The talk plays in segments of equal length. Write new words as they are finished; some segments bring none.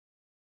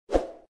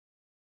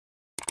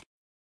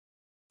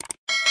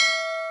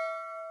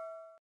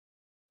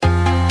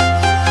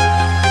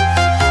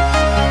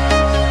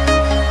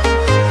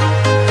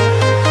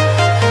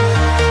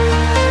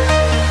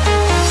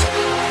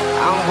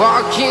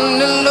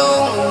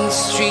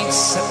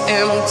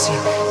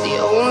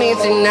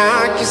thing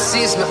I can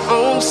see is my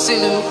own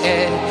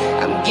silhouette.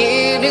 I'm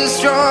getting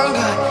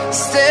stronger,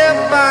 step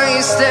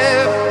by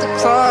step. The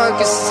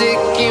clock is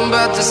ticking,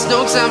 but there's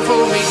no time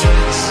for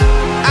regrets.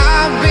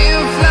 I've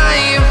been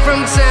flying from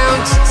town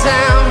to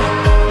town,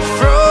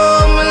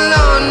 from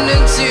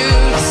London to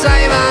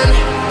Taiwan.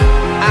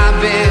 I've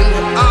been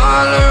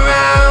all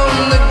around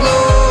the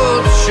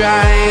globe,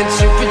 trying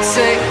to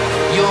protect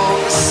your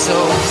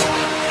soul.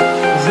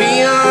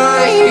 We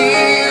are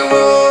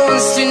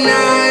heroes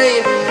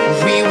tonight.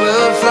 We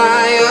will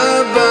fly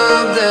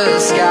above the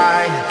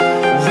sky.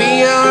 We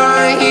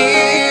are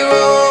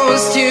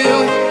heroes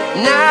tonight.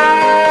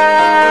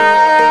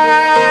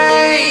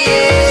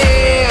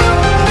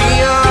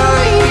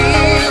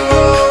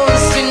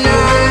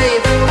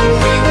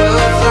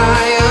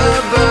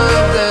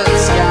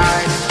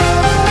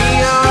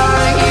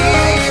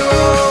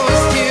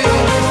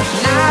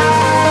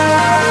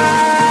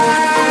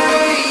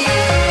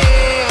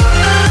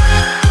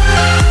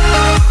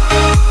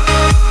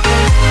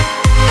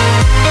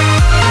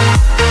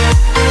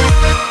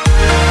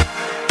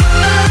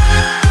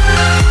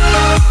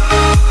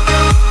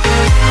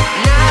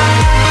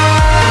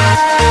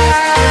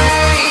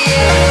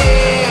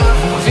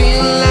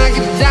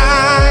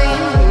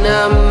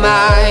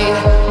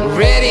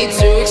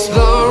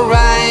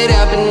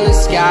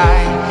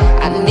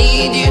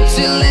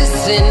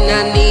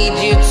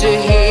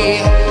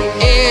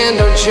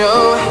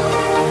 Show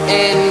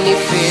any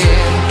fear.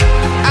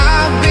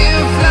 I've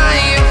been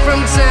flying from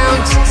town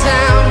to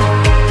town,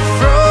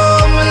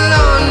 from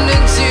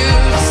London to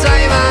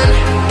Taiwan.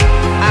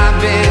 I've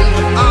been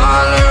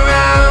all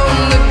around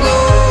the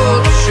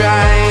globe,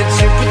 trying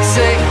to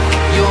protect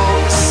your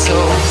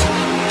soul.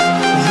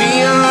 We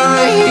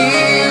are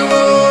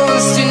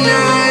heroes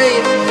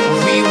tonight.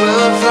 We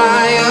will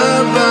fly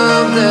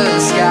above the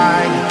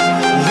sky.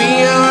 We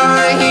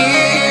are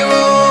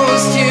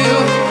heroes tonight.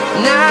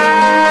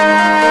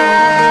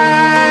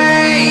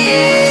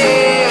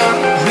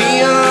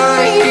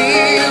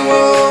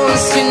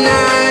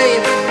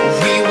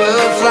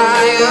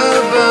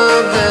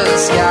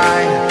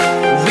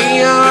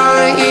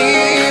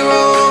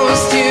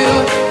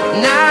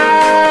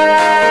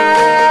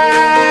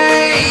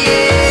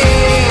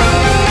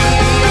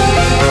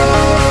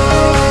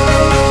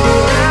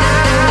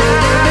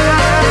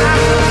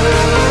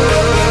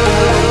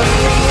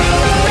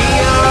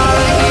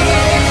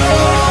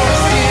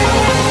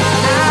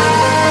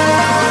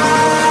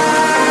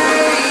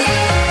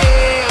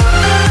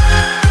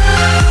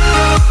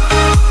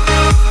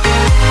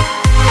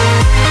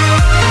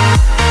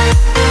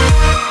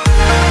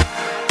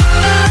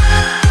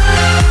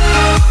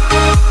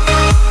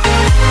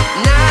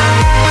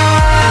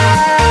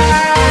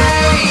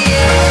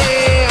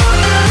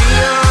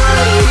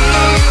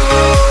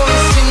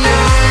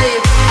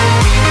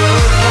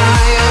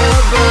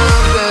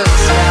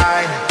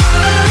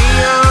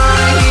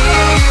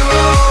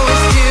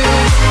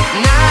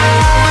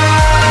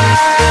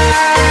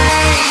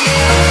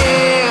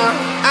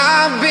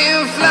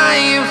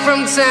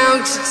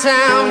 Town to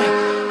town,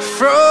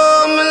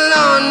 from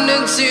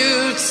London to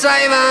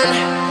Taiwan.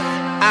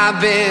 I've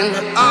been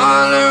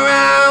all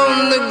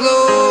around the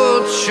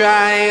globe,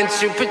 trying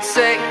to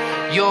protect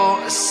your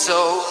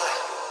soul.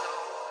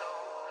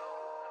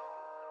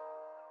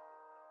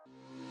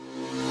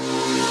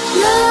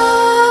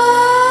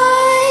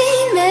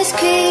 Nightmares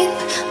creep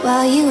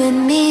while you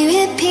and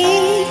me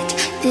repeat.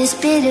 This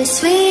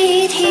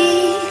bittersweet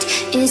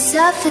heat is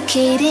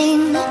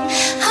suffocating.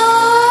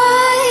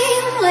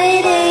 I'm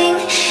waiting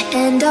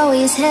and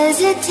always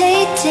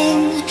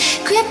hesitating.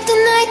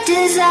 Kryptonite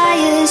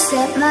desires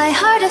set my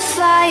heart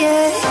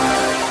afire.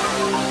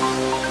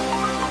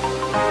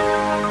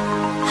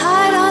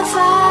 Heart on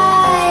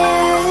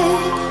fire.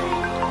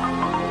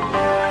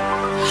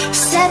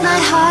 Set my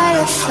heart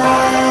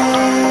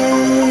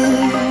afire.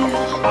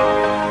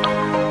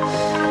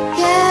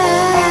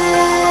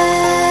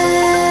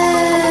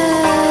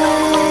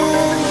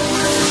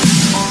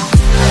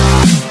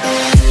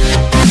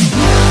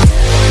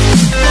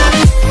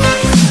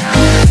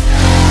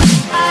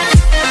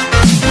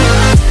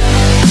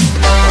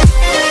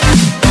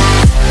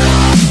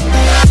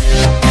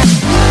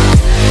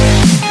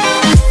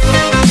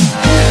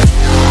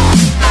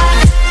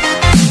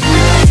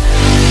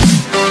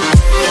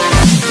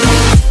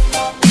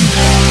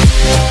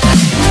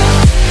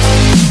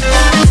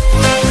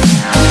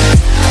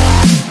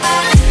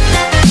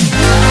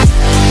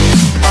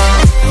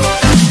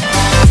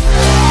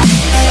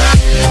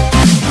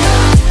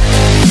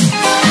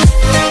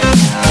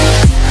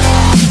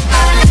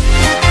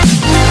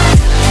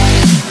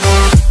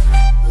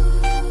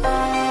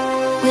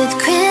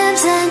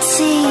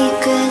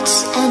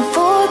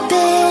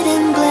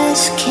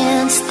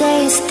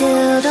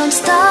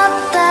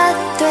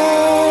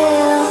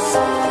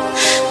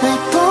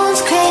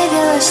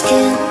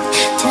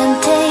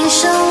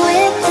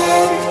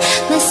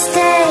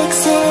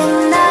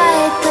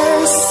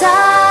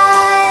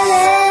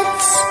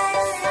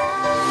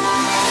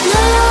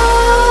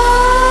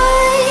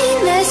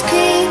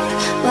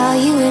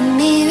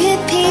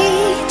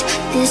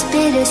 This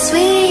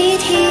bittersweet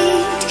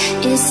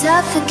heat is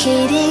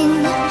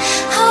suffocating.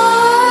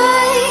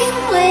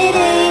 I'm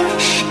waiting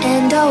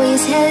and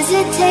always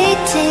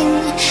hesitating.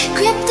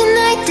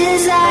 Kryptonite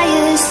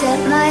desires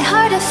set my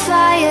heart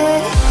afire.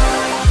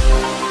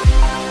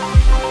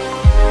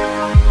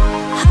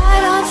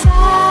 Heart on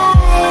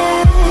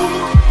fire.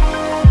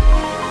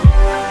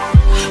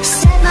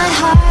 Set my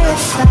heart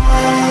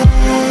afire.